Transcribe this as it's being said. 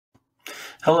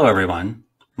Hello, everyone.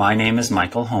 My name is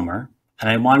Michael Homer, and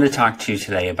I wanted to talk to you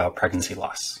today about pregnancy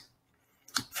loss.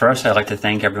 First, I'd like to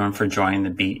thank everyone for joining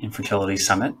the Beat Infertility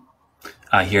Summit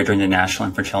here during the National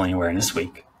Infertility Awareness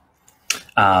Week.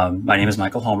 My name is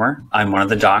Michael Homer. I'm one of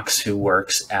the docs who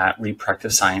works at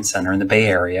Reproductive Science Center in the Bay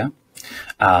Area.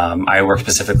 I work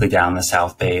specifically down in the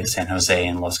South Bay, San Jose,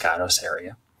 and Los Gatos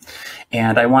area.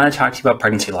 And I want to talk to you about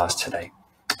pregnancy loss today.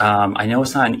 I know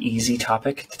it's not an easy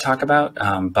topic to talk about,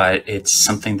 but it's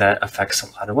something that affects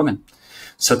a lot of women.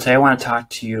 So today I want to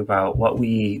talk to you about what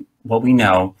we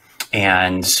know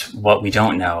and what we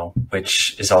don't know,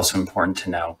 which is also important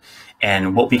to know,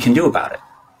 and what we can do about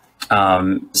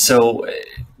it. So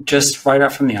just right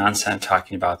up from the onset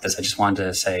talking about this, I just wanted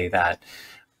to say that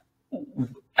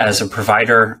as a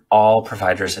provider, all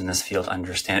providers in this field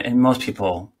understand, and most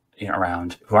people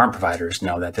around who aren't providers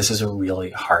know that this is a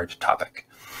really hard topic.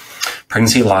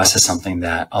 Pregnancy loss is something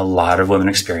that a lot of women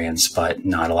experience, but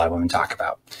not a lot of women talk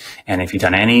about. And if you've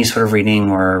done any sort of reading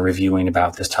or reviewing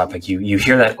about this topic, you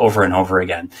hear that over and over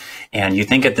again. And you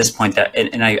think at this point that,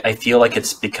 and I feel like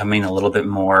it's becoming a little bit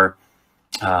more,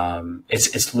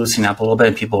 it's loosening up a little bit,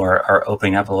 and people are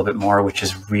opening up a little bit more, which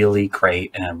is really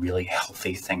great and a really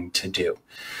healthy thing to do.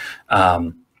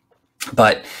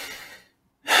 But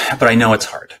I know it's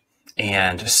hard.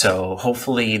 And so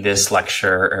hopefully this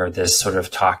lecture or this sort of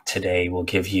talk today will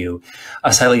give you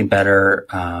a slightly better,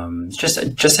 just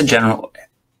a general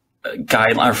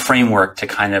guideline or framework to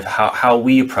kind of how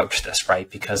we approach this, right?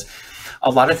 Because a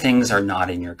lot of things are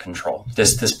not in your control.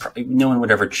 No one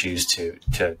would ever choose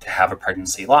to have a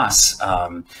pregnancy loss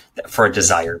for a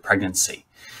desired pregnancy.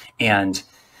 And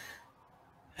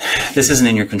this isn't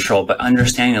in your control, but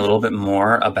understanding a little bit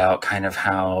more about kind of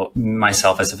how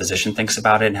myself as a physician thinks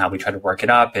about it and how we try to work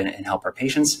it up and help our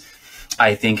patients,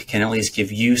 I think can at least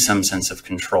give you some sense of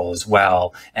control as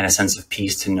well, and a sense of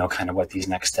peace to know kind of what these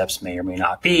next steps may or may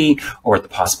not be, or what the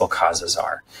possible causes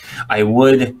are. I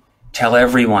would tell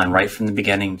everyone right from the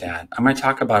beginning that I'm going to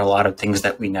talk about a lot of things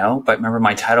that we know, but remember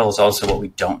my title is also what we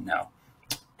don't know.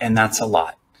 And that's a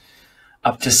lot.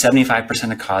 Up to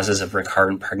 75% of causes of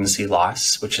recurrent pregnancy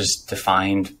loss, which is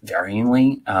defined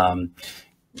varyingly,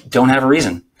 don't have a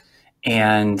reason,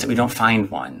 and we don't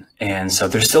find one. And so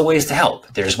there's still ways to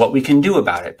help. There's what we can do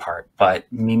about it part, but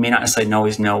we may not necessarily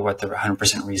always know what the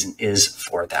 100% reason is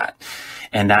for that.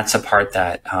 And that's a part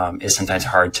that is sometimes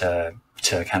hard to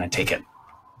kind of take it.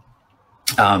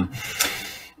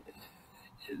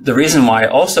 The reason why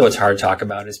also it's hard to talk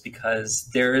about is because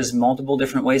there's multiple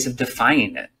different ways of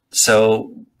defining it.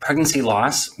 So pregnancy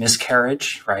loss,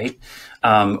 miscarriage, right?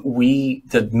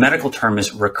 The medical term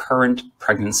is recurrent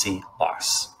pregnancy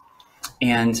loss,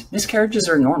 and miscarriages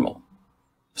are normal.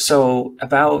 So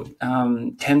about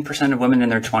 10% of women in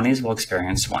their 20s will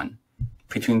experience one.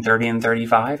 Between 30 and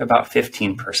 35, about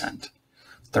 15%.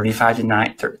 35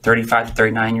 to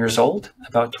 39 years old,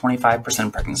 about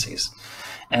 25% pregnancies.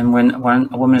 And when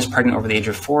a woman is pregnant over the age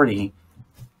of 40,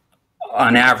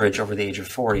 on average, over the age of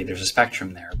 40, there's a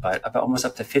spectrum there, but about almost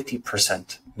up to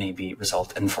 50% maybe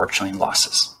result, unfortunately, in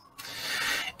losses.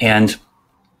 And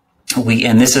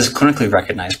this is clinically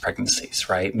recognized pregnancies,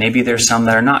 right? Maybe there's some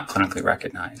that are not clinically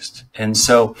recognized. And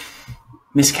so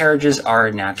miscarriages are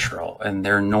natural and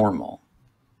they're normal.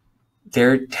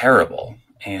 They're terrible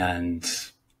and,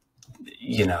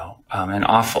 and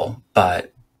awful,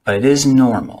 but it is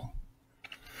normal.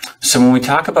 So when we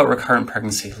talk about recurrent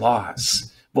pregnancy loss,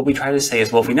 what we try to say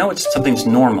is, well, if we know something's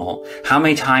normal, how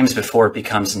many times before it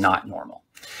becomes not normal?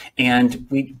 And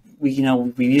we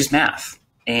use math.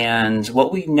 And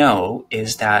what we know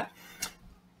is that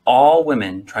all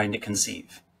women trying to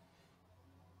conceive,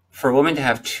 for a woman to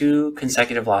have 2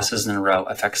 consecutive losses in a row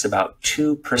affects about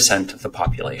 2% of the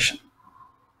population.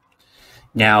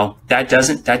 Now, that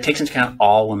takes into account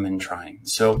all women trying,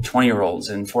 so 20-year-olds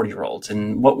and 40-year-olds.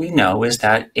 And what we know is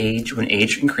that when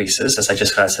age increases, as I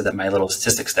just said that my little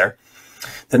statistics there,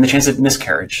 then the chance of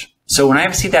miscarriage. So when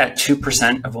I see that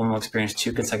 2% of women will experience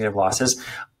 2 consecutive losses,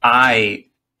 I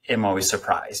am always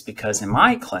surprised, because in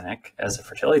my clinic as a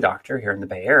fertility doctor here in the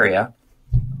Bay Area,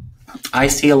 I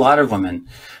see a lot of women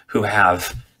who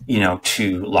have,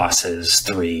 2 losses,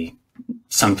 3,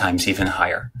 sometimes even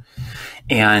higher.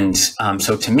 And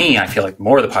so to me, I feel like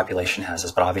more of the population has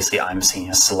this, but obviously I'm seeing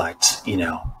a select,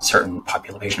 certain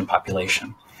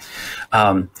population.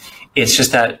 It's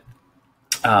just that,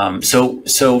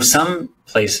 so some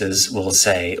places will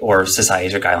say, or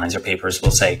societies or guidelines or papers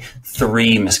will say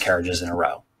 3 miscarriages in a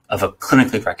row of a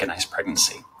clinically recognized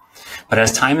pregnancy. But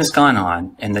as time has gone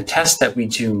on, and the tests that we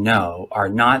do know are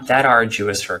not that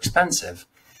arduous or expensive,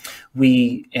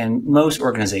 and most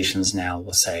organizations now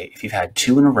will say, if you've had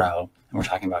 2 in a row, and we're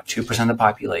talking about 2% of the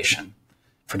population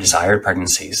for desired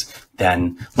pregnancies,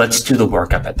 then let's do the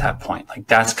workup at that point. Like,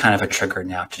 that's kind of a trigger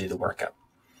now to do the workup.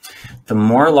 The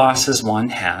more losses one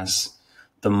has,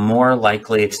 the more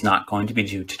likely it's not going to be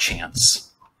due to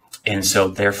chance. And so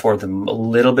therefore, a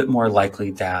little bit more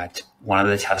likely that one of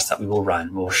the tests that we will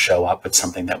run will show up with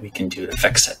something that we can do to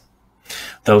fix it.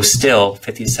 Though still,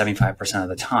 50 to 75% of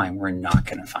the time, we're not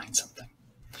going to find something.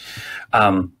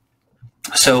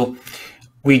 So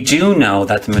we do know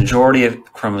that the majority of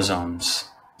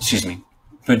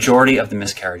majority of the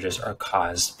miscarriages are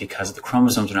caused because the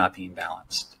chromosomes are not being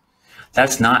balanced.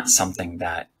 That's not something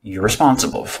that you're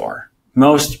responsible for.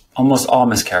 Almost all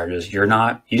miscarriages, you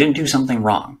didn't do something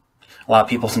wrong. A lot of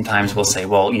people sometimes will say,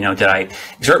 well, did I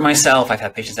exert myself? I've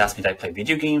had patients ask me, did I play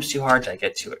video games too hard? Did I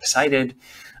get too excited?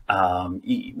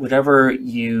 Whatever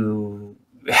you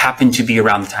happen to be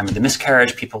around the time of the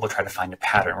miscarriage, people will try to find a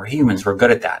pattern. We're humans, we're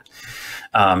good at that.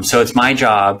 So it's my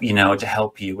job, to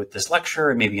help you with this lecture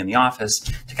and maybe in the office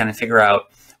to kind of figure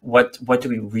out what do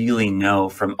we really know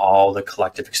from all the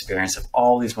collective experience of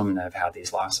all these women that have had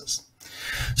these losses.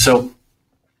 So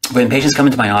when patients come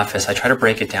into my office, I try to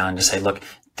break it down to say, look,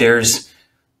 there's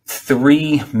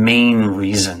 3 main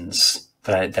reasons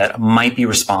that might be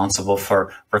responsible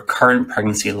for recurrent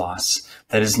pregnancy loss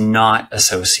that is not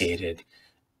associated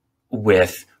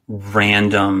with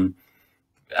random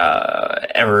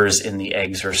errors in the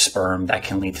eggs or sperm that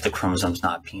can lead to the chromosomes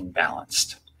not being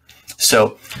balanced.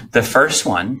 So the first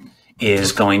one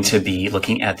is going to be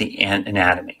looking at the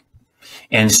anatomy.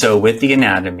 And so with the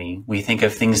anatomy, we think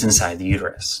of things inside the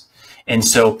uterus. And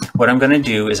so what I'm going to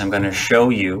do is I'm going to show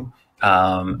you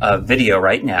a video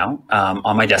right now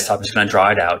on my desktop. I'm just going to draw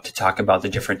it out to talk about the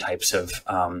different types of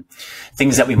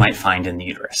things that we might find in the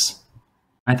uterus.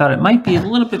 I thought it might be a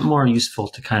little bit more useful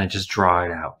to kind of just draw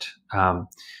it out.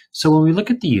 So when we look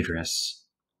at the uterus,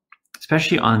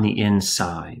 especially on the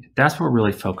inside, that's what we're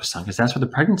really focused on because that's where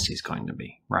the pregnancy is going to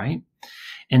be, right?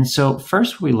 And so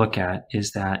first what we look at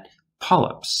is that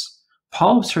polyps.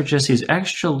 Polyps are just these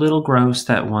extra little growths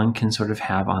that one can sort of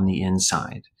have on the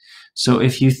inside. So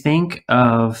if you think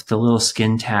of the little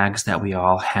skin tags that we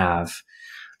all have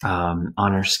on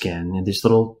our skin, and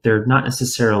they're not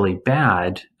necessarily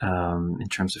bad in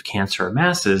terms of cancer or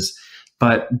masses,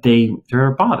 but they're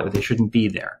a bother. They shouldn't be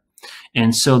there.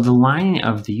 And so the lining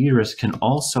of the uterus can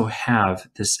also have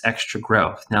this extra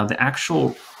growth. Now, the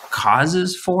actual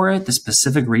causes for it, the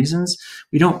specific reasons,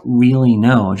 we don't really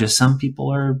know. Just some people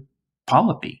are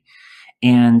polypy.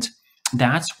 And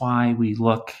that's why we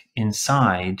look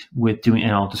inside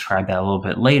and I'll describe that a little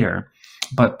bit later.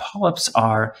 But polyps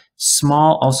are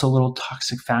small, also little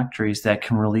toxic factories that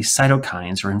can release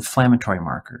cytokines or inflammatory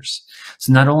markers.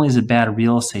 So not only is it bad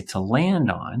real estate to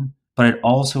land on, but it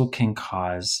also can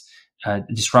cause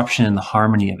disruption in the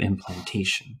harmony of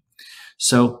implantation.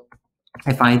 So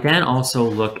if I then also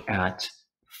look at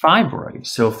fibroids,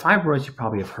 so fibroids you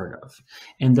probably have heard of,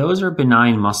 and those are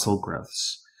benign muscle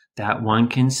growths that one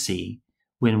can see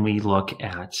when we look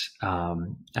at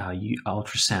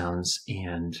ultrasounds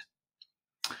and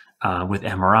with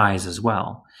MRIs as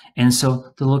well. And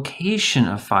so the location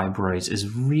of fibroids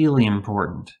is really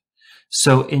important.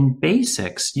 So in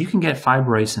basics, you can get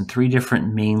fibroids in 3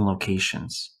 different main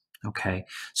locations. Okay,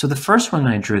 so the first one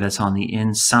I drew that's on the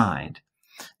inside,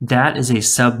 that is a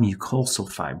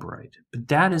submucosal fibroid, but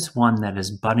that is one that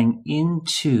is butting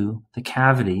into the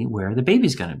cavity where the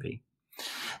baby's going to be.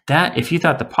 That, if you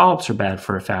thought the polyps are bad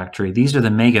for a factory, these are the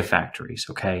mega factories,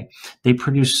 okay? They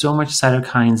produce so much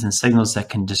cytokines and signals that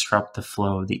can disrupt the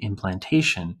flow of the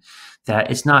implantation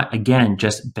that it's not, again,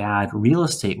 just bad real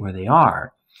estate where they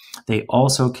are. They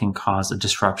also can cause a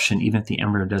disruption even if the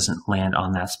embryo doesn't land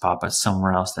on that spot, but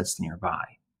somewhere else that's nearby.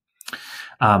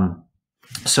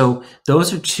 So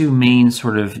those are 2 main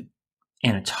sort of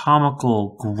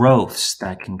anatomical growths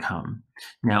that can come.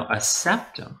 Now, a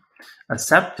septum,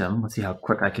 let's see how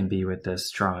quick I can be with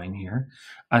this drawing here.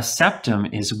 A septum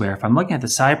is where, if I'm looking at the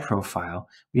side profile,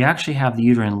 we actually have the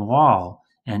uterine wall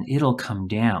and it'll come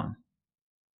down.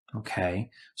 Okay,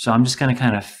 so I'm just going to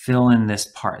kind of fill in this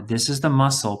part. This is the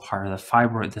muscle part of the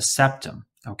fibroid, the septum.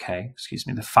 Okay, excuse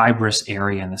me, the fibrous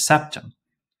area in the septum.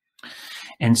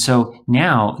 And so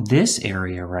now this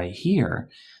area right here,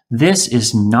 this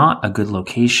is not a good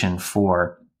location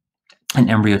for an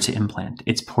embryo to implant.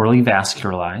 It's poorly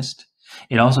vascularized.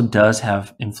 It also does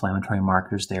have inflammatory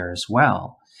markers there as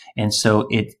well. And so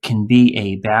it can be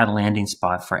a bad landing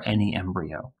spot for any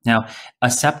embryo. Now, a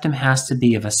septum has to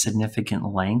be of a significant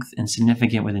length, and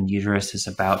significant within uterus is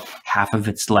about half of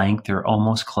its length or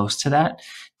almost close to that,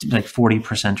 like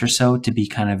 40% or so, to be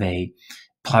kind of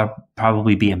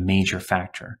probably be a major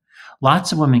factor.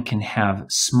 Lots of women can have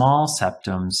small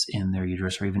septums in their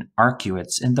uterus or even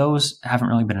arcuates, and those haven't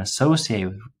really been associated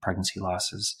with pregnancy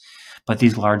losses, but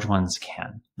these large ones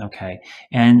can, okay?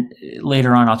 And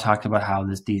later on, I'll talk about how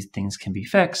these things can be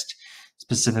fixed,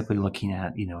 specifically looking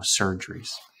at,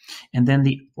 surgeries. And then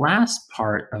the last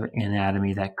part of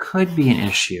anatomy that could be an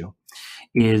issue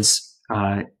is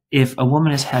if a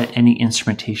woman has had any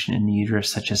instrumentation in the uterus,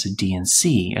 such as a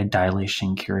D&C, a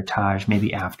dilation curettage,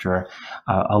 maybe after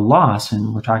a loss,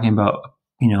 and we're talking about,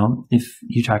 if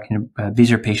you're talking about,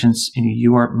 these are patients,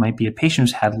 might be a patient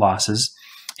who's had losses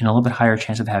and a little bit higher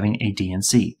chance of having a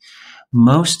D&C.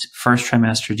 Most first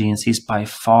trimester D&Cs by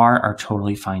far are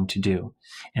totally fine to do.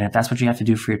 And if that's what you have to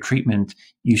do for your treatment,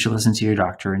 you should listen to your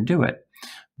doctor and do it.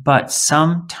 But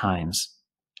sometimes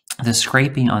the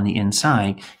scraping on the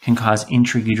inside can cause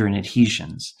intrauterine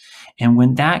adhesions. And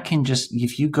when that can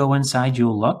if you go inside,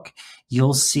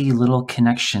 you'll see little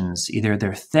connections. Either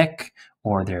they're thick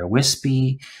or they're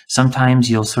wispy. Sometimes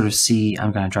you'll sort of see,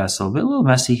 I'm going to draw this a little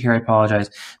messy here, I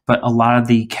apologize, but a lot of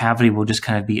the cavity will just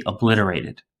kind of be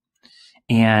obliterated.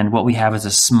 And what we have is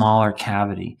a smaller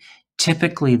cavity.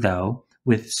 Typically, though,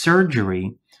 with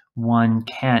surgery, one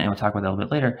can, and we'll talk about that a little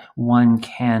bit later, one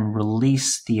can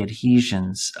release the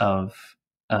adhesions of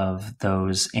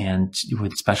those, and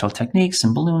with special techniques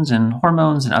and balloons and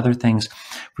hormones and other things,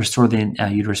 restore the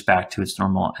uterus back to its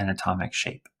normal anatomic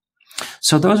shape.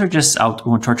 So those are just, I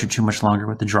won't torture too much longer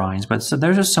with the drawings, but so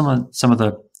there's just some of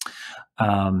the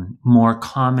more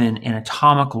common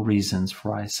anatomical reasons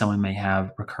for why someone may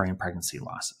have recurring pregnancy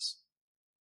losses.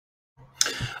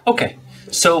 Okay,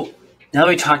 so now that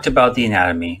we talked about the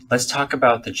anatomy, let's talk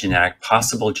about the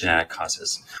possible genetic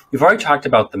causes. We've already talked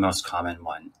about the most common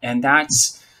one, and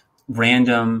that's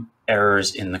random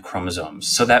errors in the chromosomes.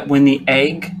 So that when the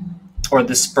egg or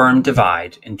the sperm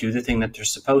divide and do the thing that they're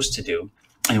supposed to do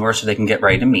in order so they can get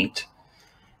ready to meet,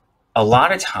 a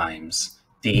lot of times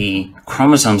the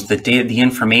chromosomes, the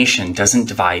information doesn't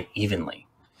divide evenly.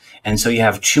 And so you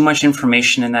have too much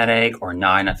information in that egg or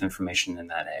not enough information in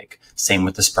that egg. Same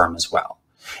with the sperm as well.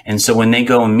 And so when they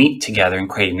go and meet together and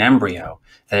create an embryo,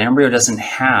 that embryo doesn't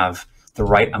have the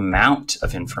right amount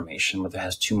of information, whether it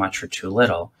has too much or too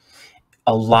little.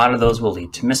 A lot of those will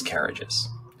lead to miscarriages.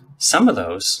 Some of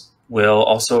those will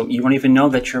also, you won't even know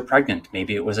that you're pregnant.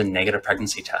 Maybe it was a negative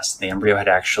pregnancy test. The embryo had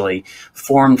actually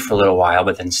formed for a little while,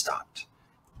 but then stopped.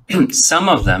 Some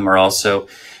of them are also,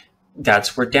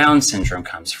 that's where Down syndrome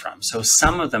comes from. So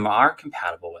some of them are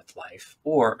compatible with life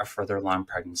or a further along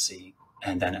pregnancy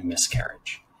and then a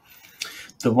miscarriage.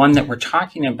 The one that we're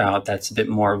talking about that's a bit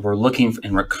more, we're looking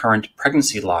in recurrent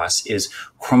pregnancy loss is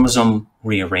chromosomal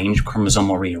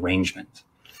rearrangement.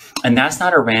 And that's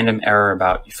not a random error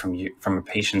from a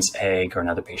patient's egg or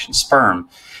another patient's sperm.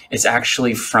 It's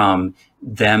actually from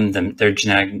their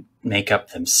genetic makeup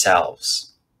themselves.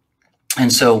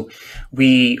 And so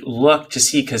we look to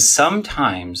see, because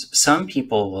sometimes some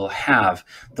people will have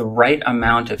the right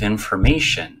amount of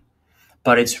information,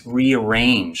 but it's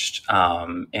rearranged,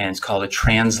 and it's called a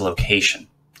translocation.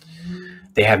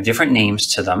 They have different names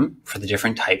to them for the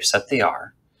different types that they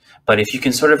are. But if you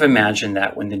can sort of imagine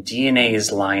that when the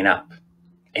DNAs line up,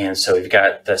 and so you've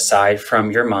got the side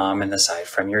from your mom and the side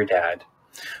from your dad,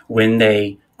 when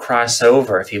they cross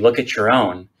over, if you look at your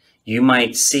own, you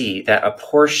might see that a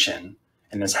portion,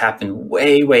 and this happened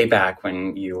way, way back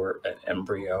when you were an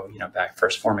embryo, back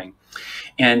first forming.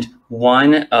 And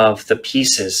one of the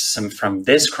pieces from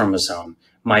this chromosome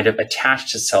might have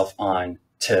attached itself on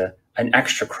to an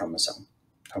extra chromosome.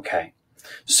 Okay.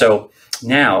 So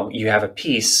now you have an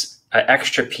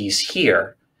extra piece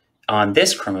here on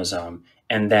this chromosome,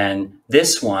 and then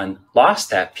this one lost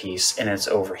that piece and it's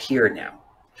over here now.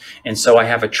 And so I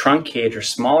have a truncated or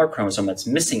smaller chromosome that's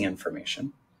missing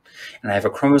information. And I have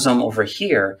a chromosome over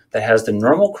here that has the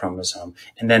normal chromosome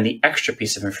and then the extra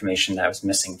piece of information that was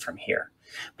missing from here.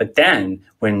 But then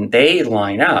when they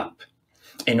line up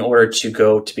in order to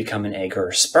go to become an egg or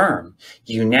a sperm,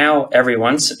 every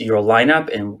once you'll line up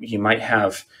and you might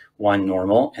have one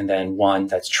normal and then one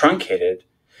that's truncated.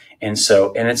 And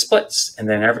it splits. And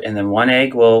then one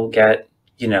egg will get,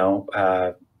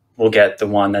 will get the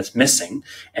one that's missing,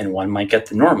 and one might get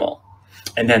the normal.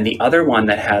 And then the other one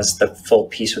that has the full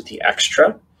piece with the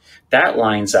extra, that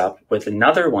lines up with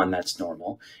another one that's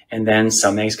normal. And then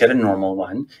some eggs get a normal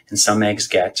one, and some eggs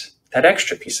get that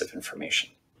extra piece of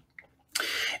information.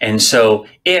 And so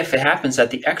if it happens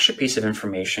that the extra piece of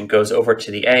information goes over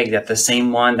to the egg that the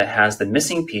same one that has the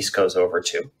missing piece goes over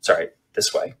to,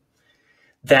 this way,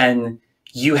 then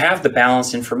you have the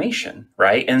balanced information,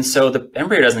 right? And so the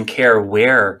embryo doesn't care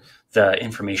where the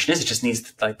information is. It just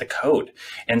needs like the code.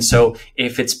 And so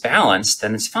if it's balanced,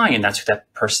 then it's fine. And that's who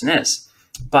that person is.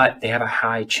 But they have a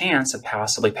high chance of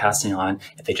possibly passing on,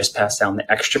 if they just pass down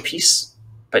the extra piece,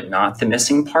 but not the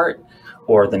missing part,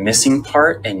 or the missing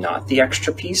part and not the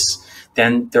extra piece,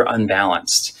 then they're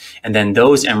unbalanced. And then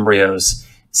those embryos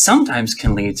sometimes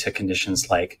can lead to conditions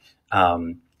like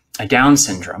a Down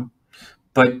syndrome,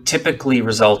 but typically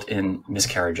result in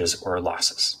miscarriages or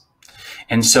losses.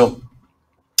 And so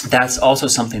that's also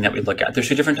something that we look at. There's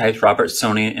two different types,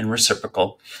 Robertsonian and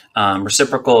reciprocal.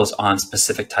 Reciprocal is on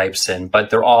specific types, but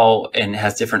they're all, and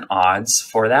has different odds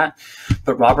for that.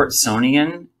 But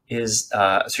Robertsonian is,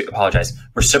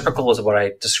 reciprocal is what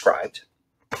I described.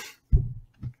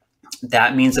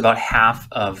 That means about half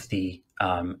of the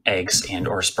eggs and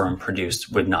or sperm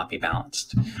produced would not be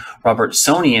balanced.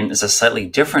 Robertsonian is a slightly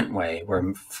different way,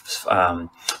 where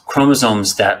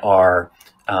chromosomes that are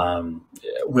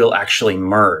will actually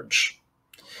merge,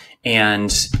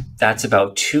 and that's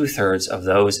about 2/3 of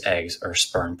those eggs or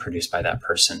sperm produced by that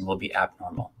person will be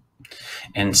abnormal.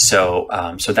 And so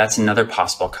so that's another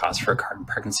possible cause for recurrent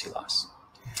pregnancy loss.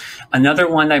 Another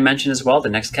one I mentioned as well, the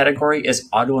next category, is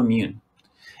autoimmune.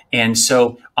 And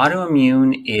so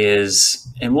autoimmune is,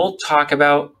 and we'll talk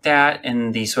about that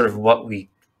and the sort of what we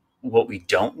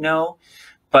don't know,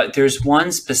 but there's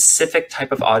one specific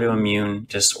type of autoimmune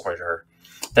disorder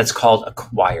that's called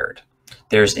acquired.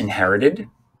 There's inherited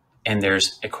and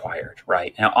there's acquired,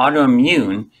 right? Now,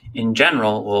 autoimmune in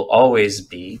general will always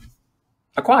be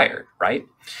acquired, right?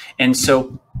 And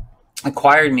so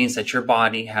acquired means that your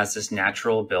body has this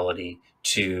natural ability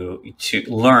to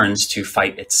learns to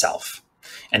fight itself.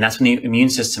 And that's when the immune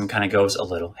system kind of goes a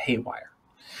little haywire.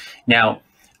 Now,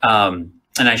 and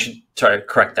I should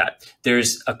correct that.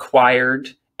 There's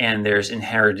acquired and there's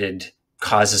inherited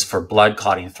causes for blood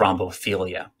clotting,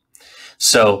 thrombophilia.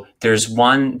 So there's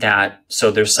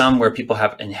there's some where people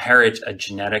inherit a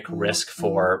genetic risk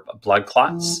for blood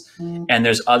clots, and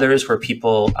there's others where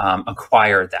people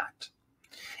acquire that.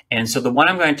 And so the one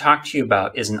I'm going to talk to you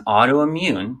about is an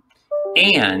autoimmune,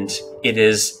 and it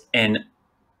is an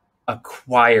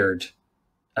acquired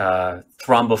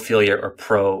thrombophilia or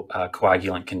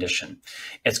procoagulant condition.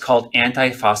 It's called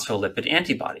antiphospholipid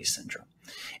antibody syndrome.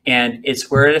 And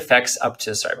it's where it affects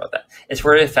it's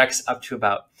where it affects up to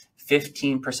about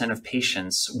 15% of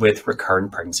patients with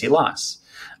recurrent pregnancy loss.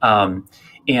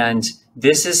 And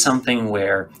this is something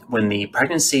where when the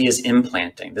pregnancy is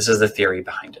implanting, this is the theory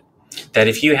behind it, that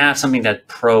if you have something that's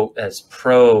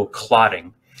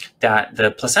pro-clotting, that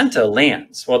the placenta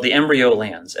lands, the embryo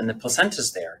lands, and the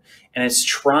placenta's there, and it's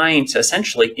trying to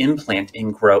essentially implant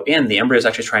and grow in. The embryo is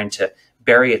actually trying to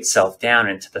bury itself down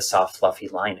into the soft, fluffy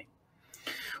lining.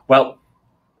 Well,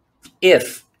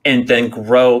 and then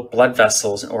grow blood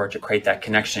vessels in order to create that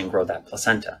connection and grow that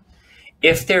placenta.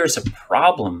 If there's a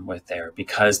problem with there,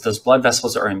 because those blood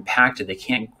vessels are impacted, they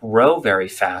can't grow very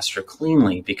fast or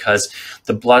cleanly because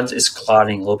the blood is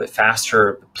clotting a little bit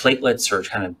faster, platelets are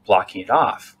kind of blocking it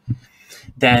off,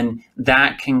 then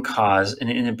that can cause an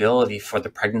inability for the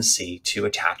pregnancy to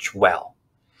attach well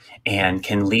and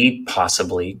can lead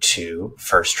possibly to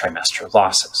first trimester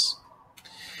losses.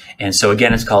 And so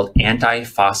again, it's called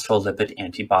antiphospholipid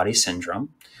antibody syndrome.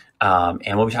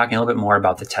 And we'll be talking a little bit more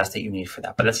about the test that you need for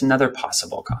that, but that's another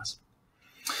possible cause.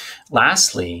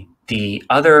 Lastly, the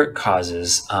other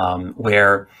causes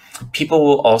where people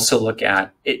will also look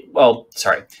at it,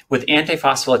 with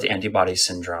antiphospholipid antibody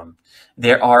syndrome,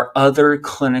 there are other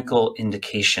clinical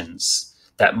indications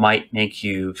that might make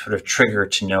you sort of trigger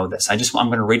to know this. I'm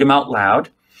going to read them out loud.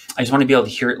 I just want to be able to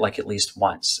hear it like at least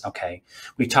once, okay?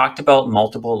 We talked about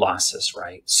multiple losses,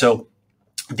 right? So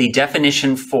the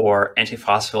definition for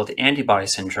antiphospholipid antibody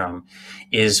syndrome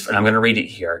is, and I'm going to read it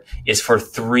here, is for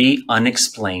 3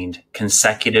 unexplained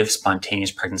consecutive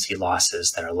spontaneous pregnancy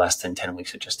losses that are less than 10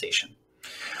 weeks of gestation.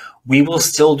 We will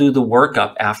still do the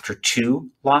workup after 2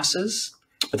 losses,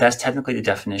 but that's technically the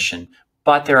definition.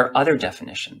 But there are other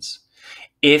definitions.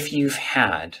 If you've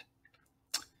had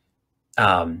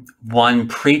one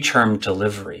preterm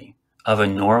delivery of a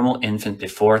normal infant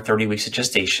before 30 weeks of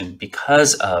gestation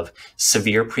because of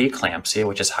severe preeclampsia,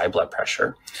 which is high blood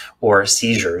pressure, or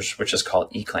seizures, which is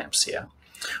called eclampsia,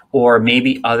 or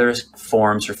maybe other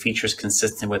forms or features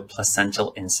consistent with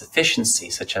placental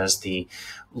insufficiency, such as the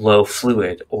low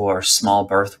fluid or small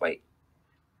birth weight.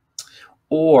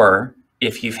 Or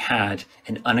if you've had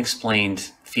an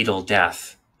unexplained fetal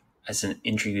death as an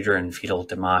intrauterine fetal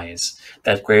demise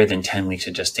that's greater than 10 weeks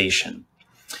of gestation,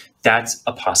 that's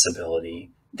a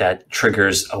possibility that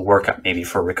triggers a workup maybe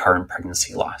for recurrent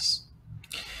pregnancy loss.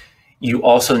 You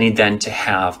also need then to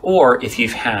have, or if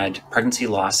you've had pregnancy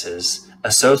losses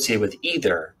associated with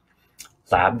either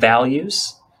lab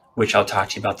values, which I'll talk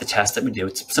to you about the test that we do.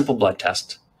 It's a simple blood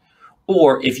test.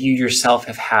 Or if you yourself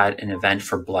have had an event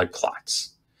for blood clots.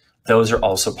 Those are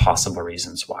also possible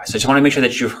reasons why. So I just want to make sure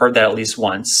that you've heard that at least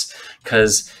once,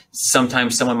 because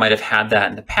sometimes someone might have had that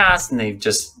in the past and they've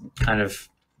just kind of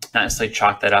not necessarily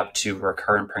chalked that up to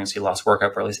recurrent pregnancy loss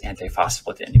workup, or at least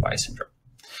antiphospholipid antibody syndrome.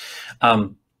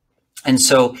 And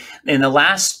so in the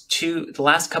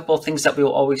last couple of things that we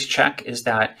will always check is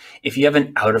that if you have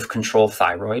an out of control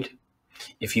thyroid,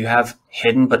 if you have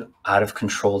hidden but out of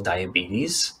control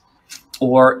diabetes,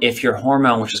 or if your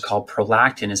hormone, which is called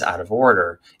prolactin, is out of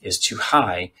order, is too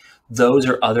high, those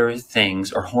are other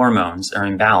things or hormones are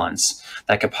imbalance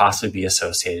that could possibly be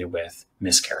associated with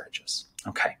miscarriages.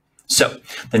 Okay. So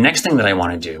the next thing that I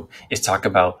want to do is talk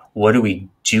about what do we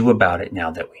do about it now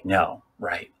that we know,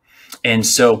 right? And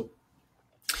so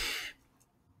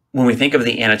when we think of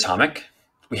the anatomic,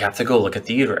 we have to go look at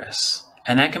the uterus.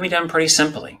 And that can be done pretty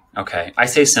simply, okay? I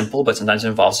say simple, but sometimes it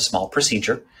involves a small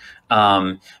procedure.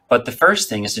 But the first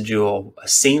thing is to do a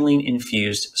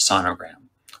saline-infused sonogram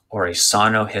or a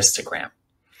sonohistogram.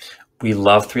 We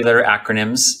love three-letter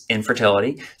acronyms in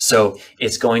fertility. So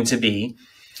it's going to be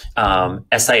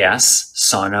SIS,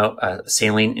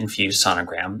 saline-infused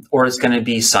sonogram, or it's going to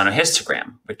be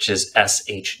sonohistogram, which is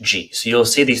SHG. So you'll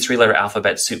see these three-letter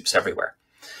alphabet soups everywhere.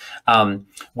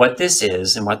 What this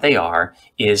is and what they are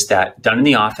is that done in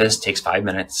the office, takes 5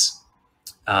 minutes,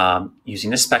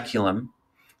 using a speculum.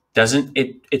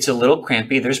 It's a little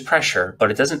crampy, there's pressure,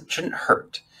 but shouldn't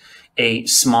hurt. A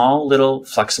small little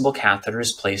flexible catheter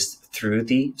is placed through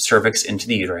the cervix into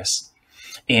the uterus,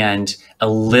 and a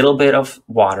little bit of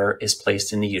water is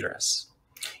placed in the uterus.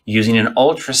 Using an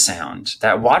ultrasound,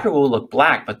 that water will look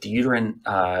black, but the uterine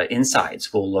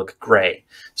insides will look gray.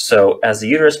 So as the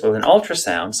uterus with an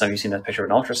ultrasound, some of you seen that picture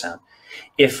of an ultrasound,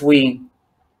 if we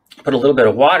put a little bit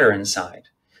of water inside,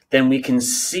 then we can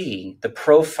see the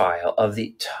profile of the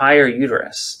entire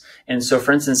uterus. And so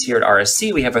for instance, here at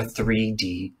RSC, we have a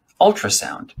 3D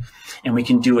ultrasound, and we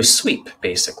can do a sweep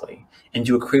basically and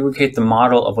recreate the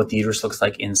model of what the uterus looks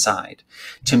like inside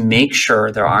to make sure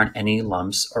there aren't any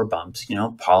lumps or bumps,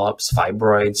 polyps,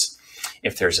 fibroids.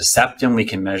 If there's a septum, we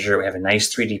can measure. We have a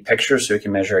nice 3D picture, so we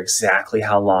can measure exactly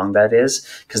how long that is,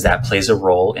 because that plays a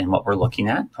role in what we're looking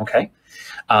at, okay?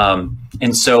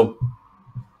 And so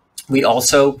we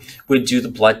also would do the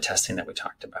blood testing that we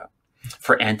talked about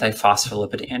for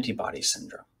antiphospholipid antibody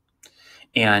syndrome.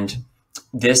 And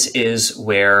this is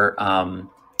where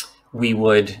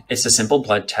it's a simple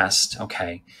blood test,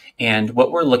 okay? And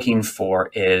what we're looking for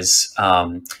is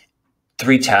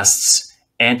 3 tests: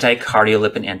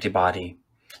 anti-cardiolipin antibody,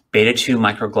 beta-2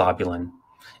 microglobulin,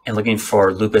 and looking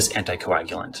for lupus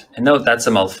anticoagulant. And that's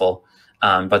a mouthful,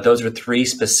 but those are 3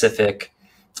 specific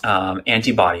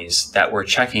antibodies that we're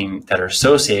checking that are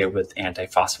associated with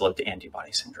antiphospholipid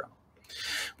antibody syndrome.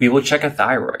 We will check a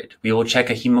thyroid. We will check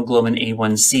a hemoglobin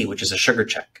A1C, which is a sugar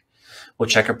check. We'll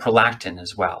check a prolactin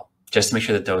as well, just to make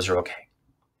sure that those are okay.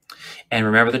 And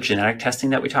remember the genetic testing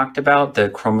that we talked about, the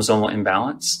chromosomal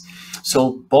imbalance?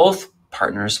 So both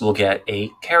partners will get a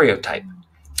karyotype,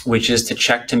 which is to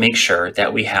check to make sure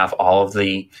that we have all of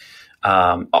the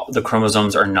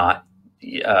chromosomes are not,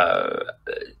 to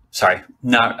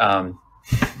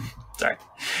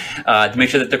make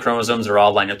sure that the chromosomes are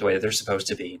all lined up the way that they're supposed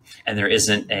to be, and there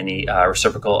isn't any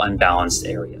reciprocal unbalanced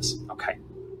areas, okay?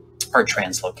 Or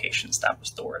translocations, that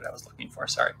was the word I was looking for,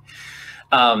 sorry.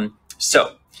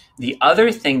 So the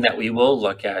other thing that we will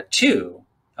look at too,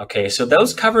 okay, so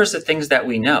those covers the things that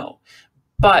we know,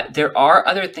 but there are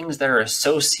other things that are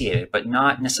associated, but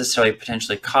not necessarily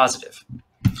potentially causative.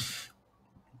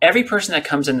 Every person that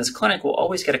comes in this clinic will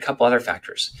always get a couple other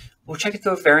factors. We'll check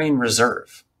the ovarian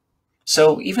reserve.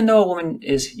 So even though a woman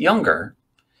is younger,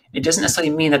 it doesn't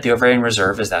necessarily mean that the ovarian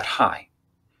reserve is that high.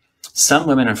 Some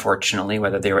women, unfortunately,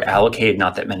 whether they were allocated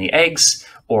not that many eggs,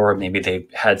 or maybe they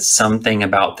had something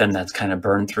about them that's kind of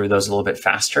burned through those a little bit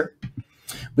faster.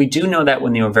 We do know that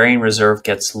when the ovarian reserve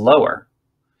gets lower,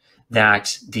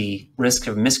 that the risk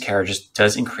of miscarriages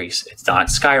does increase. It's not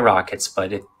skyrockets,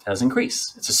 but it does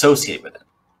increase. It's associated with it.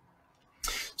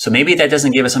 So maybe that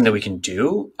doesn't give us something that we can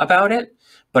do about it,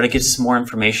 but it gives us more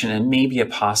information and maybe a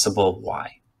possible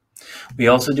why. We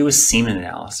also do a semen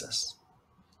analysis.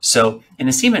 So in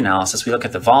a semen analysis, we look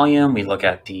at the volume, we look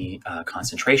at the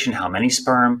concentration, how many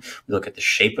sperm, we look at the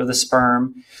shape of the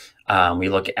sperm, we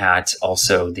look at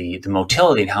also the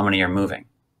motility and how many are moving.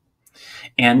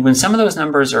 And when some of those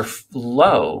numbers are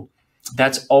low,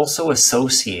 that's also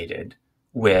associated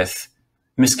with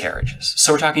miscarriages.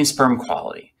 So we're talking sperm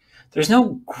quality. There's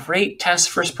no great test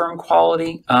for sperm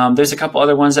quality. There's a couple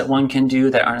other ones that one can do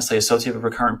that aren't necessarily associated with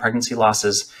recurrent pregnancy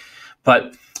losses,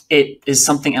 but it is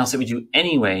something else that we do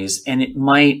anyways, and it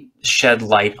might shed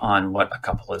light on what a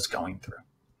couple is going through.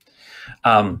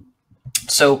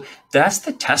 So that's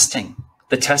the testing.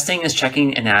 The testing is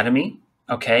checking anatomy,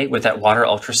 okay, with that water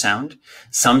ultrasound.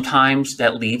 Sometimes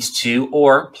that leads to,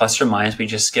 or plus or minus, we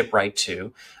just skip right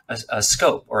to a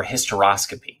scope or a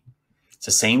hysteroscopy. It's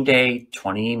the same day,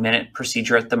 20-minute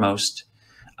procedure at the most.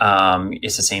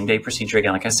 It's the same day procedure.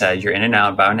 Again, like I said, you're in and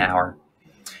out about an hour.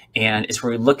 And it's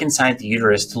where we look inside the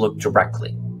uterus to look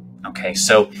directly. Okay,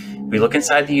 so we look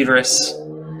inside the uterus.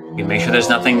 We make sure there's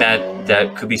nothing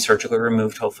that could be surgically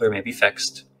removed, hopefully, or maybe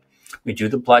fixed. We do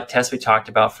the blood test we talked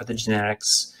about for the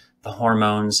genetics, the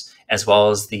hormones, as well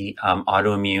as the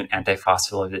autoimmune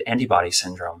antiphospholipid antibody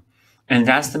syndrome. And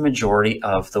that's the majority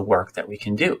of the work that we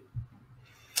can do.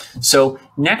 So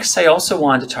next, I also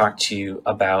wanted to talk to you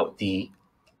about the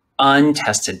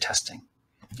untested testing.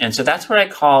 And so that's what I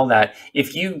call that.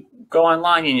 If you go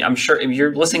online, and I'm sure if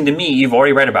you're listening to me, you've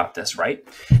already read about this, right?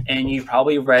 And you've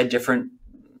probably read different,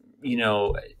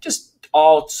 just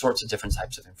all sorts of different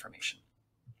types of information.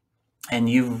 And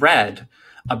you've read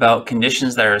about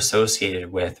conditions that are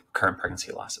associated with recurrent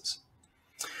pregnancy losses.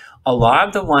 A lot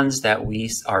of the ones that we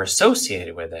are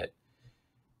associated with it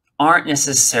aren't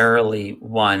necessarily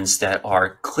ones that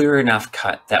are clear enough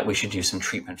cut that we should do some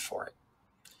treatment for it.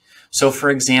 So for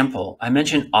example, I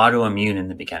mentioned autoimmune in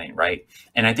the beginning, right?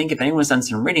 And I think if anyone's done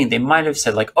some reading, they might have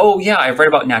said like, oh yeah, I've read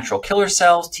about natural killer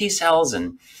cells, T cells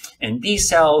and B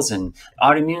cells and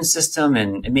autoimmune system,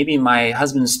 and maybe my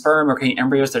husband's sperm or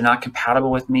embryos, they're not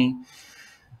compatible with me.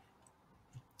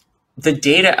 The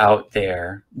data out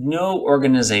there, no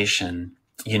organization,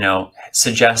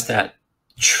 suggests that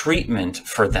treatment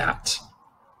for that,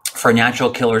 for natural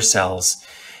killer cells,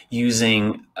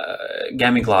 using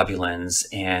gamma globulins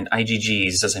and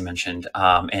IgGs, as I mentioned,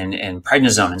 and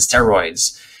prednisone and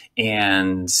steroids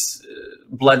and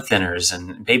blood thinners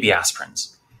and baby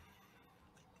aspirins.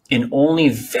 In only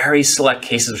very select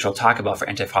cases, which I'll talk about for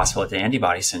antiphospholipid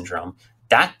antibody syndrome,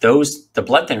 the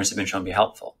blood thinners have been shown to be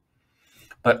helpful.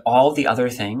 But all the other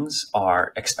things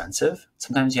are expensive.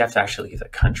 Sometimes you have to actually leave the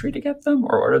country to get them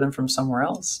or order them from somewhere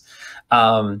else.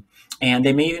 And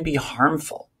they may even be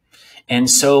harmful. And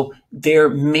so there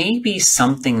may be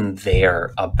something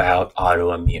there about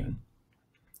autoimmune.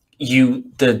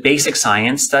 The basic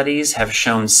science studies have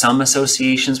shown some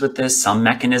associations with this, some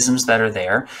mechanisms that are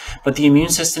there, but the immune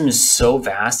system is so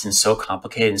vast and so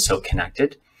complicated and so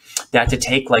connected that to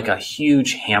take like a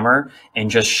huge hammer and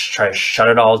just try to shut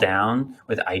it all down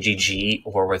with IgG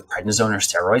or with prednisone or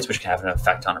steroids, which can have an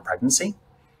effect on a pregnancy,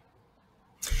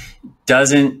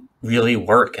 doesn't really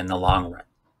work in the long run.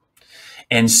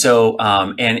 And so,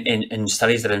 and in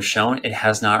studies that have shown, it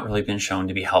has not really been shown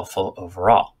to be helpful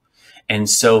overall. And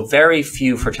so very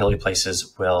few fertility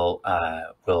places will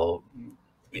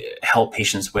help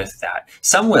patients with that.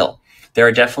 Some will. There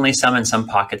are definitely some in some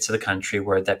pockets of the country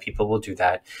where that people will do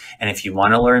that. And if you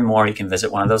want to learn more, you can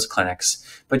visit one of those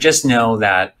clinics. But just know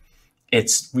that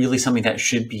it's really something that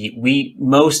should be,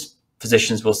 most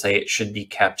physicians will say it should be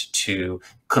kept to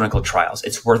clinical trials.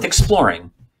 It's worth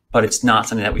exploring, but it's not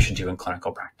something that we should do in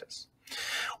clinical practice.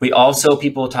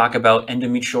 People talk about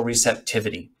endometrial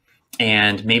receptivity,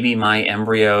 and maybe my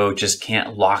embryo just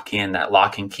can't lock in, that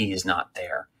locking key is not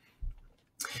there.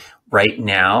 Right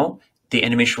now, the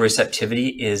endometrial receptivity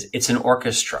it's an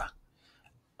orchestra.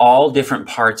 All different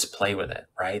parts play with it,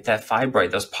 right? That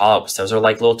fibroid, those polyps, those are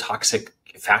like little toxic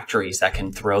factories that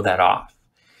can throw that off.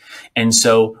 And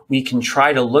so we can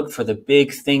try to look for the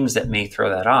big things that may throw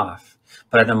that off.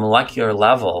 But at a molecular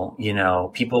level,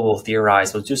 people will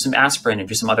theorize, we'll do some aspirin and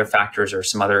do some other factors or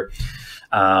some other,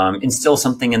 instill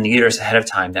something in the uterus ahead of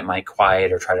time that might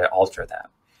quiet or try to alter that.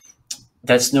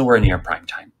 That's nowhere near prime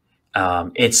time.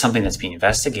 It's something that's being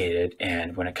investigated,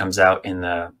 and when it comes out in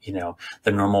the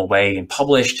normal way and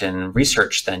published and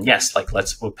researched, then yes,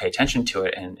 we'll pay attention to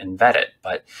it and vet it.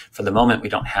 But for the moment, we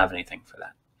don't have anything for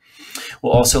that.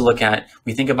 We'll also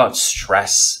we think about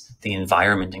stress, the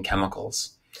environment, and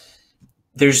chemicals.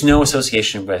 There's no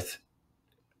association with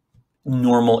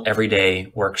normal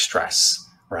everyday work stress,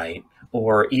 right?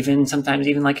 Or sometimes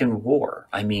even like in war.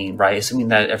 I mean, right, assuming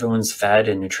that everyone's fed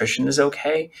and nutrition is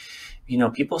okay,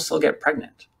 people still get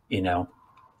pregnant,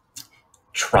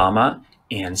 trauma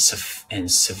and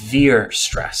severe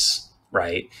stress,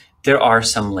 right? There are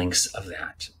some links of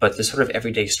that, but the sort of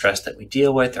everyday stress that we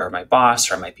deal with, or my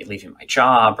boss, or I might be leaving my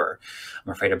job, or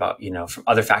I'm afraid about, from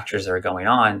other factors that are going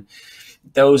on,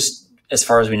 those, as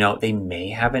far as we know, they may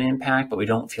have an impact, but we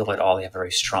don't feel at all they have a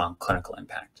very strong clinical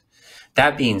impact.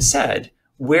 That being said,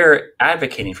 we're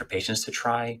advocating for patients to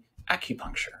try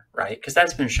acupuncture, right? Because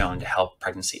that's been shown to help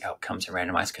pregnancy outcomes in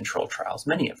randomized controlled trials,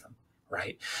 many of them,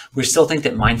 right? We still think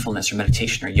that mindfulness or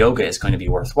meditation or yoga is going to be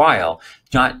worthwhile,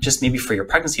 not just maybe for your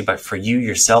pregnancy, but for you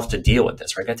yourself to deal with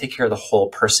this, right? Got to take care of the whole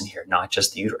person here, not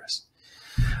just the uterus.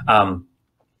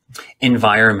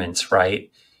 Environment,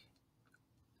 right?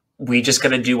 We just got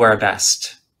to do our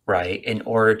best, right, in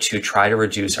order to try to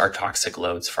reduce our toxic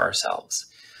loads for ourselves.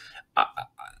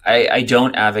 I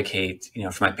don't advocate,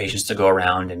 for my patients to go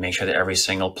around and make sure that every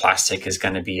single plastic is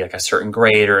going to be like a certain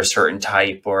grade or a certain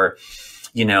type, or,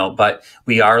 but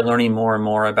we are learning more and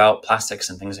more about plastics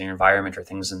and things in your environment or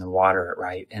things in the water,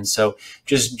 right? And so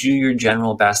just do your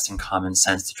general best and common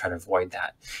sense to try to avoid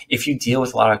that. If you deal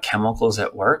with a lot of chemicals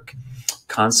at work,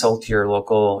 consult your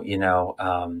local,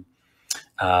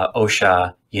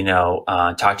 OSHA,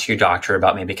 talk to your doctor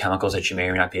about maybe chemicals that you may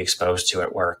or may not be exposed to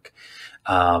at work.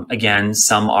 Again,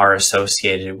 some are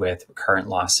associated with recurrent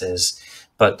losses,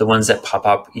 but the ones that pop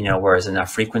up, where there's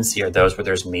enough frequency are those where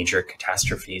there's major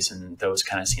catastrophes, and those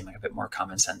kind of seem like a bit more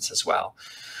common sense as well.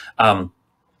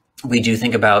 We do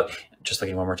think about, just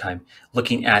looking one more time,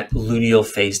 looking at luteal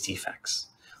phase defects.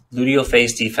 Luteal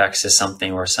phase defects is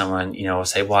something where someone, will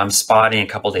say, well, I'm spotting a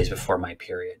couple days before my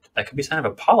period. That could be a sign of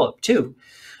a polyp too.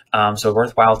 So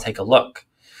worthwhile to take a look.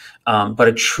 But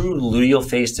a true luteal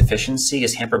phase deficiency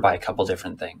is hampered by a couple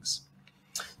different things.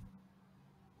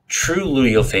 True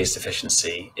luteal phase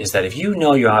deficiency is that if you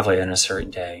know you ovulate on a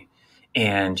certain day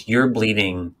and you're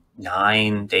bleeding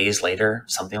 9 days later,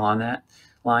 something along that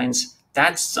lines,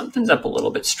 that's something's up a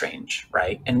little bit strange,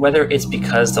 right? And whether it's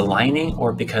because the lining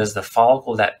or because the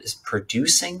follicle that is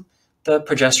producing the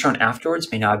progesterone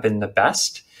afterwards may not have been the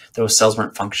best, those cells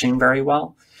weren't functioning very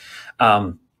well.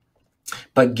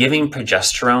 But giving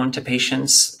progesterone to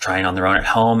patients trying on their own at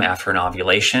home after an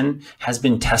ovulation has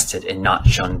been tested and not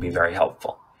shown to be very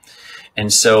helpful.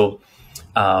 And so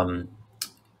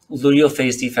luteal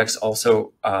phase defects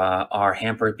also are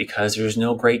hampered because there's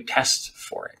no great test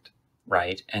for it,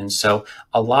 right? And so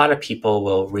a lot of people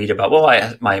will read about, well,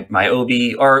 my OB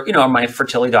or, my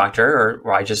fertility doctor,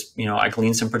 or I just, I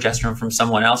gleaned some progesterone from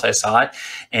someone else, I saw it,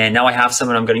 and now I have some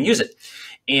and I'm going to use it.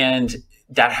 And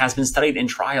that has been studied in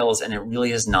trials, and it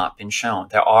really has not been shown.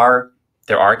 There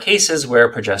are cases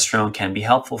where progesterone can be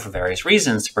helpful for various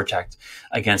reasons to protect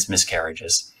against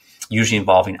miscarriages, usually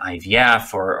involving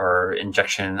IVF or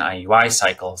injection IUI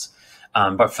cycles.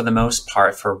 But for the most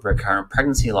part, for recurrent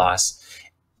pregnancy loss,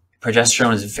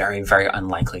 progesterone is very, very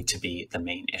unlikely to be the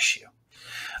main issue.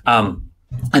 And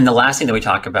the last thing that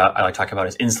I like to talk about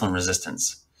is insulin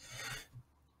resistance.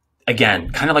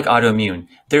 Again, kind of like autoimmune,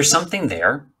 there's something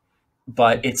there,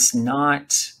 but it's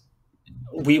not,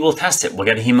 we will test it. We'll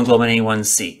get a hemoglobin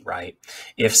A1C, right?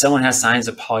 If someone has signs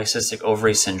of polycystic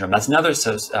ovary syndrome, that's another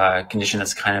condition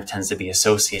that's kind of tends to be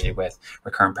associated with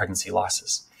recurrent pregnancy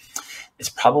losses. It's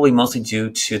probably mostly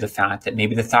due to the fact that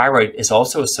maybe the thyroid is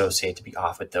also associated to be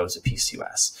off with those of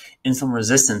PCOS. Insulin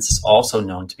resistance is also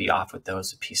known to be off with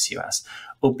those of PCOS.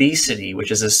 Obesity,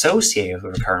 which is associated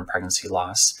with recurrent pregnancy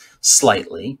loss,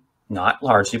 slightly, not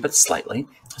largely, but slightly,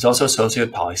 is also associated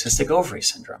with polycystic ovary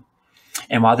syndrome.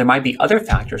 And while there might be other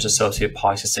factors associated with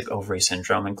polycystic ovary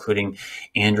syndrome, including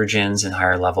androgens and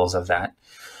higher levels of that,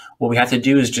 what we have to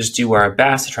do is just do our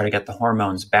best to try to get the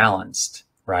hormones balanced,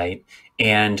 right?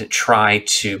 And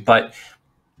but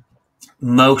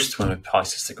most women with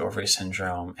polycystic ovary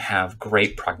syndrome have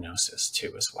great prognosis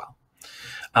too as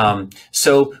well.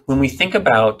 So when we think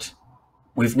about,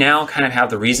 we've now kind of have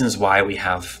the reasons why we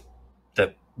have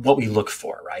what we look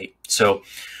for, right? So,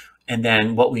 and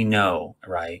then what we know,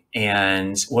 right?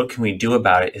 And what can we do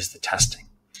about it is the testing.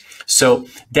 So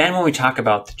then when we talk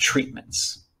about the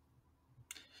treatments,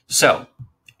 so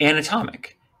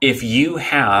anatomic, if you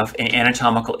have an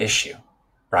anatomical issue,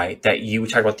 right, that you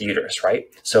talk about the uterus, right?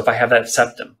 So if I have that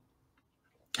septum,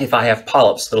 if I have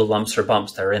polyps, little lumps or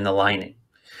bumps that are in the lining,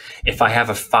 if I have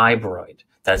a fibroid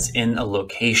that's in a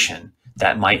location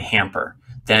that might hamper,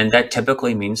 then that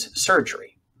typically means surgery.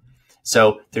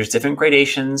 So there's different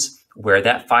gradations. Where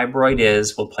that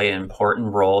fibroid will play an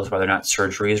important role as whether or not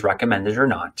surgery is recommended or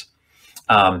not.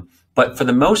 But for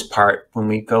the most part, when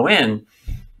we go in,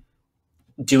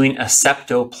 doing a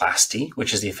septoplasty,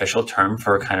 which is the official term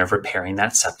for kind of repairing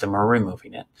that septum or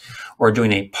removing it, or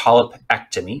doing a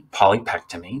polypectomy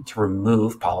to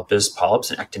remove polyps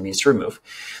and ectomies to remove,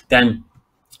 then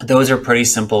those are pretty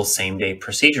simple same-day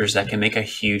procedures that can make a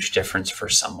huge difference for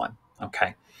someone,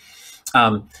 okay?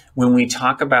 When we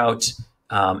talk about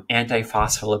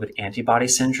antiphospholipid antibody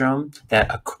syndrome,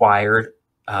 that acquired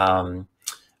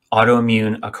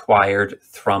autoimmune acquired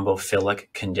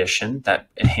thrombophilic condition that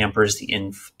hampers the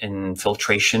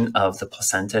infiltration of the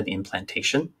placenta, the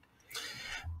implantation.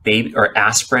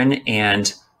 Aspirin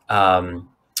and heparin,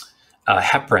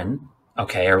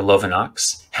 okay, or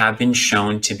Lovenox, have been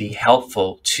shown to be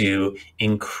helpful to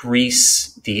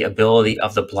increase the ability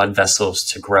of the blood vessels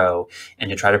to grow and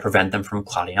to try to prevent them from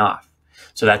clotting off.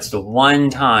 So that's the one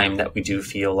time that we do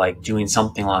feel like doing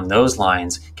something along those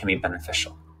lines can be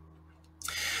beneficial.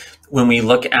 When we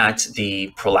look at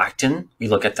the prolactin, we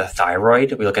look at the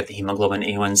thyroid, we look at the hemoglobin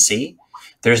A1C,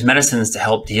 there's medicines to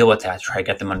help deal with that, to try to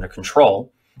get them under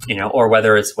control, you know, or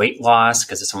whether it's weight loss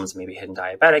because someone's maybe hidden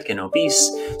diabetic and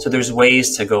obese. So there's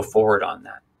ways to go forward on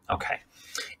that. Okay.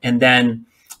 And then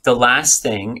the last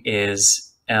thing is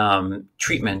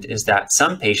treatment is that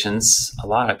some patients, a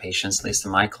lot of patients, at least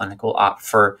in my clinic, will opt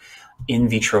for in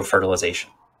vitro fertilization.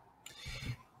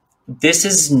 This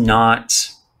is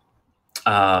not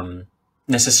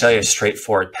necessarily a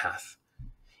straightforward path.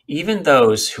 Even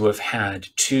those who have had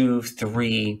 2,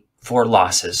 3, 4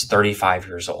 losses, 35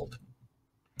 years old,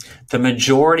 the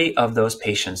majority of those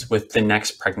patients with the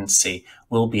next pregnancy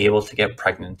will be able to get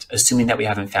pregnant, assuming that we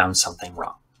haven't found something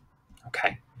wrong.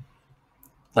 Okay.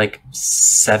 Like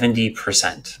 70%,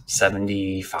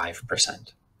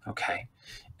 75%. Okay.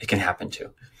 It can happen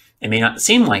too. It may not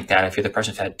seem like that if you're the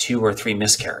person who's had 2 or 3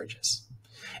 miscarriages.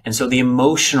 And so the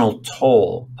emotional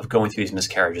toll of going through these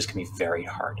miscarriages can be very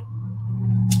hard.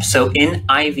 So in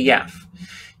IVF,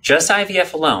 just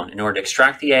IVF alone, in order to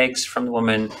extract the eggs from the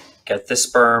woman, get the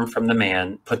sperm from the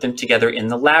man, put them together in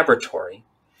the laboratory,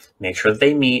 make sure that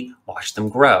they meet, watch them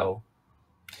grow,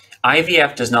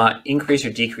 IVF does not increase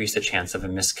or decrease the chance of a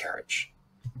miscarriage.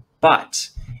 But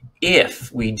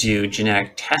if we do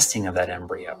genetic testing of that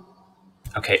embryo,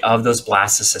 okay, of those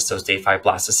blastocysts, those day 5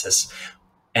 blastocysts,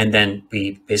 and then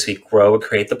we basically grow and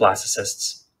create the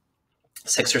blastocysts,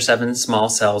 6 or 7 small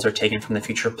cells are taken from the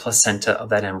future placenta of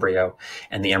that embryo,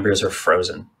 and the embryos are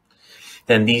frozen.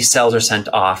 Then these cells are sent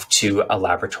off to a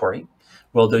laboratory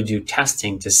where they'll do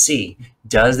testing to see,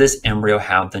 does this embryo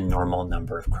have the normal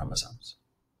number of chromosomes?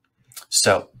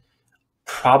 So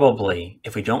probably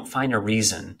if we don't find a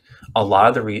reason, a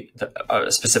lot of the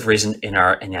specific reason in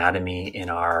our anatomy, in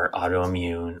our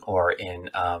autoimmune, or in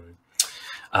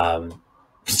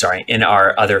in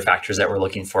our other factors that we're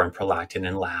looking for in prolactin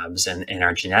and labs and in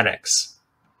our genetics,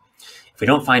 if we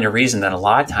don't find a reason, then a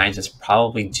lot of times it's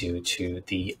probably due to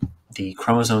the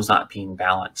chromosomes not being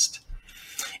balanced.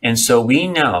 And so we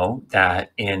know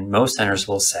that in most centers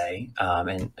will say,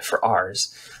 and for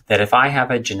ours, that if I have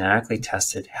a genetically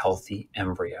tested healthy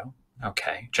embryo,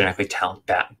 okay, genetically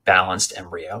balanced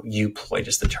embryo, euploid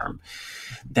is the term,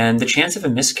 then the chance of a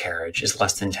miscarriage is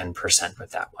less than 10%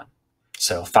 with that one.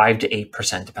 So 5 to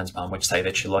 8% depends on which site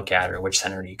that you look at or which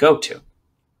center you go to.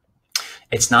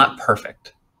 It's not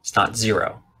perfect. It's not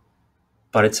 0,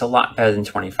 but it's a lot better than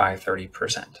 25,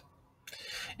 30%.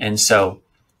 And so,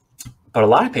 but a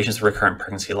lot of patients with recurrent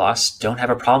pregnancy loss don't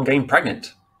have a problem getting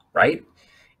pregnant, right?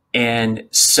 And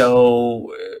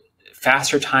so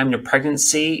faster time to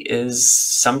pregnancy is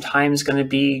sometimes going to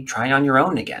be trying on your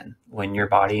own again when your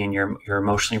body and you're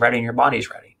emotionally ready and your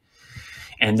body's ready.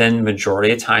 And then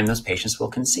majority of the time, those patients will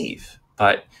conceive.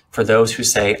 But for those who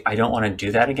say, I don't want to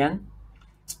do that again,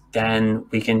 then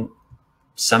we can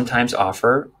sometimes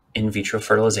offer in vitro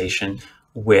fertilization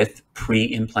with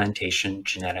pre-implantation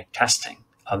genetic testing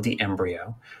of the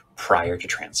embryo prior to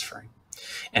transferring.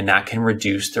 And that can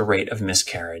reduce the rate of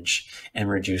miscarriage and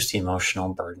reduce the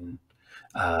emotional burden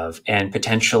of, and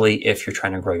potentially if you're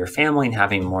trying to grow your family and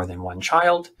having more than one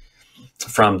child,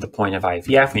 from the point of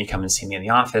IVF, when you come and see me in the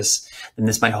office, then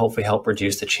this might hopefully help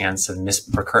reduce the chance of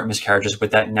recurrent miscarriages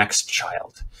with that next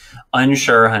child.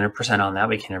 Unsure 100% on that.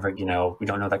 We can never, we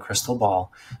don't know that crystal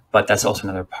ball, but that's also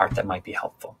another part that might be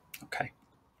helpful. Okay.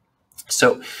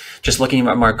 So just looking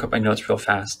at my notes real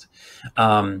fast.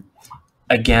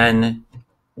 Again,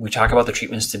 we talk about the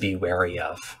treatments to be wary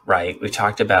of, right? We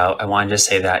talked about, I wanted to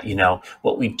say that,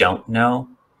 what we don't know,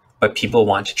 but people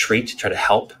want to treat to try to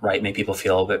help, right? Make people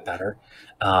feel a little bit better.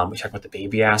 We talked about the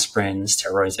baby aspirin,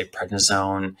 steroids like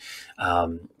prednisone,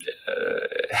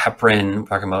 heparin, we're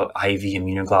talking about IV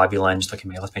immunoglobulin, just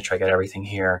looking at, let's make sure I get everything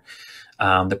here.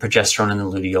 The progesterone in the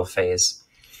luteal phase.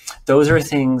 Those are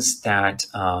things that,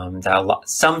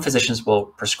 some physicians will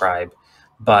prescribe,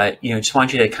 but, just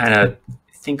want you to kind of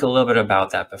think a little bit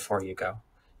about that before you go,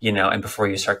 and before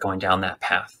you start going down that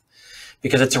path,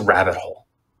 because it's a rabbit hole.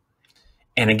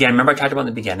 And again, remember I talked about in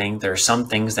the beginning, there are some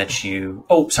things that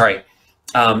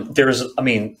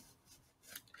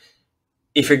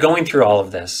if you're going through all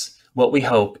of this, what we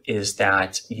hope is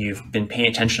that you've been paying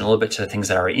attention a little bit to the things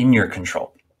that are in your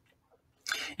control.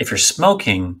 If you're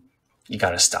smoking, you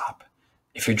got to stop.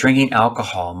 If you're drinking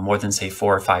alcohol more than, say,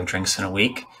 4 or 5 drinks in a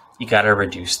week, you got to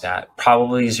reduce that.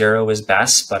 Probably 0 is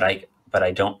best, but I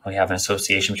don't really have an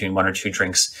association between 1 or 2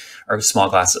 drinks or small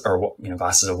glasses or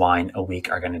glasses of wine a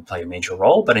week are going to play a major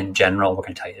role. But in general, we're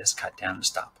going to tell you to just cut down and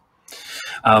stop.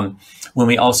 When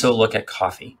we also look at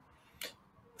coffee,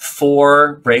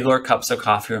 4 regular cups of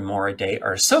coffee or more a day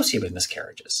are associated with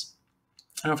miscarriages.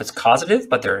 I don't know if it's causative,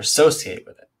 but they're associated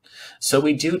with it. So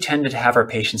we do tend to have our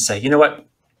patients say, you know what,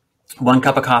 1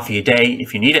 cup of coffee a day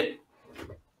if you need it.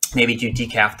 Maybe do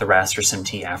decaf the rest or some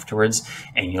tea afterwards,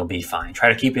 and you'll be fine. Try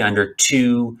to keep it under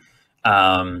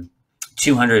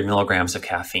 200 milligrams of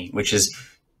caffeine, which is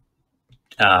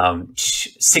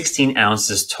 16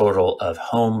 ounces total of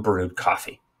home brewed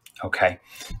coffee. Okay,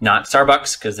 not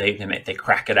Starbucks because they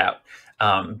crack it out,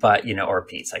 but or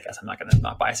Pete's. I guess I'm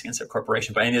not biased against their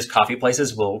corporation, but any of these coffee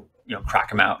places will crack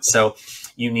them out. So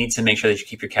you need to make sure that you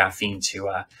keep your caffeine to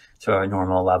a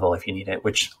normal level if you need it,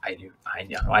 which I do. I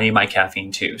need my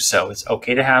caffeine too, so it's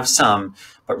okay to have some,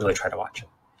 but really try to watch it.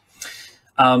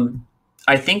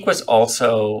 I think what's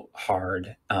also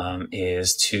hard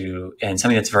is and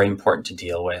something that's very important to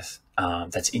deal with,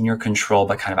 that's in your control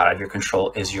but kind of out of your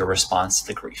control, is your response to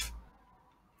the grief.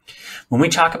 When we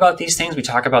talk about these things, we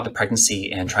talk about the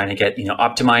pregnancy and trying to get,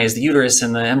 optimize the uterus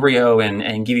and the embryo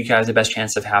and give you guys the best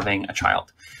chance of having a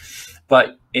child.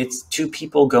 But it's 2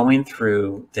 people going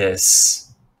through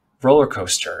this roller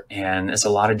coaster, and there's a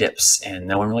lot of dips, and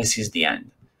no one really sees the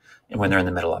end when they're in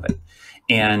the middle of it.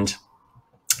 And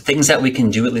things that we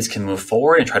can do at least can move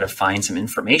forward and try to find some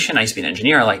information. I used to be an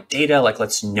engineer. I like data,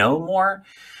 let's know more.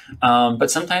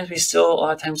 But sometimes we still, a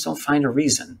lot of times, don't find a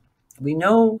reason. We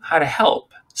know how to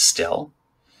help still,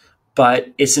 but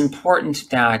it's important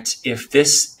that if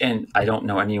this, and I don't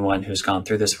know anyone who's gone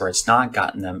through this where it's not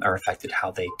gotten them or affected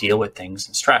how they deal with things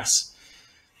and stress,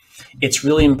 it's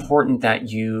really important that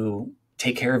you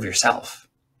take care of yourself.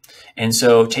 And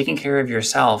so taking care of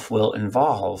yourself will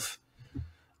involve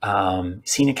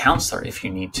seeing a counselor if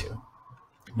you need to,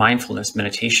 mindfulness,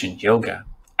 meditation, yoga,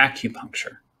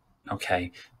 acupuncture.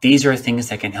 Okay, these are things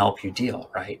that can help you deal,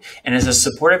 right? And as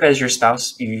supportive as your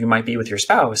spouse, you might be with your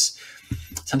spouse,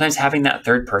 sometimes having that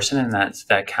third person and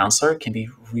that counselor can be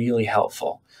really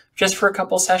helpful, just for a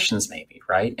couple sessions maybe,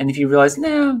 right? And if you realize,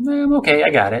 nah, I'm okay, I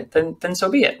got it, then so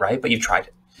be it, right? But you tried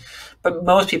it. But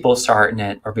most people start in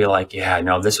it or be like, yeah,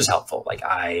 no, this was helpful.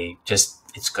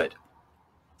 It's good.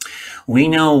 We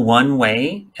know one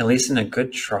way, at least in a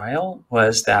good trial,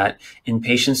 was that in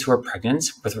patients who are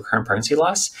pregnant with recurrent pregnancy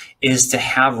loss, is to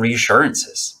have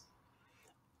reassurances,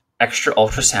 extra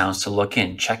ultrasounds to look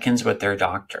in, check-ins with their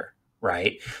doctor,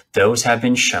 right? Those have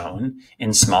been shown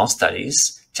in small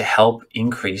studies to help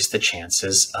increase the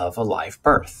chances of a live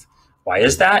birth. Why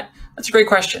is that? That's a great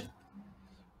question.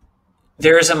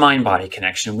 There is a mind-body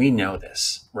connection. We know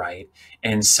this, right?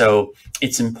 And so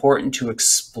it's important to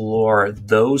explore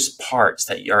those parts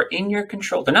that are in your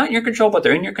control. They're not in your control, but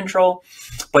they're in your control.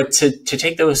 But to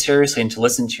take those seriously and to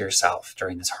listen to yourself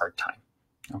during this hard time.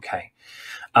 Okay.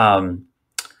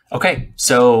 Okay.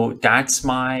 So that's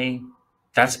my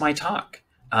talk.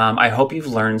 I hope you've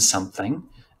learned something.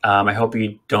 I hope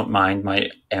you don't mind my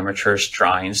amateurish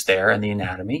drawings there and the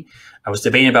anatomy. I was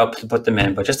debating about to put them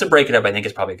in, but just to break it up, I think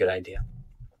it's probably a good idea.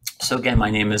 So again,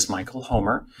 my name is Michael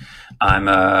Homer. I'm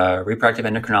a reproductive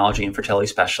endocrinology and fertility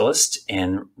specialist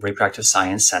in Reproductive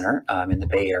Science Center in the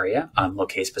Bay Area. I'm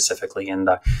located specifically in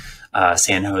the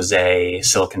San Jose,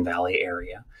 Silicon Valley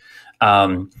area.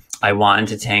 I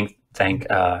wanted to thank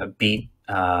Beat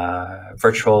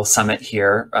Virtual Summit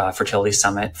here, Fertility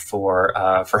Summit, for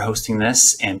hosting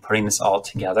this and putting this all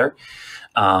together.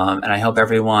 And I hope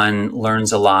everyone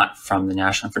learns a lot from the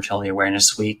National Fertility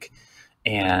Awareness Week.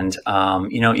 And,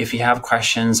 if you have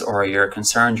questions or you're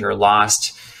concerned, you're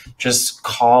lost, just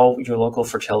call your local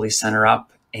fertility center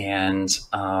up and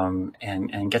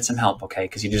get some help, okay?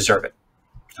 Because you deserve it.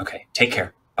 Okay, take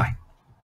care.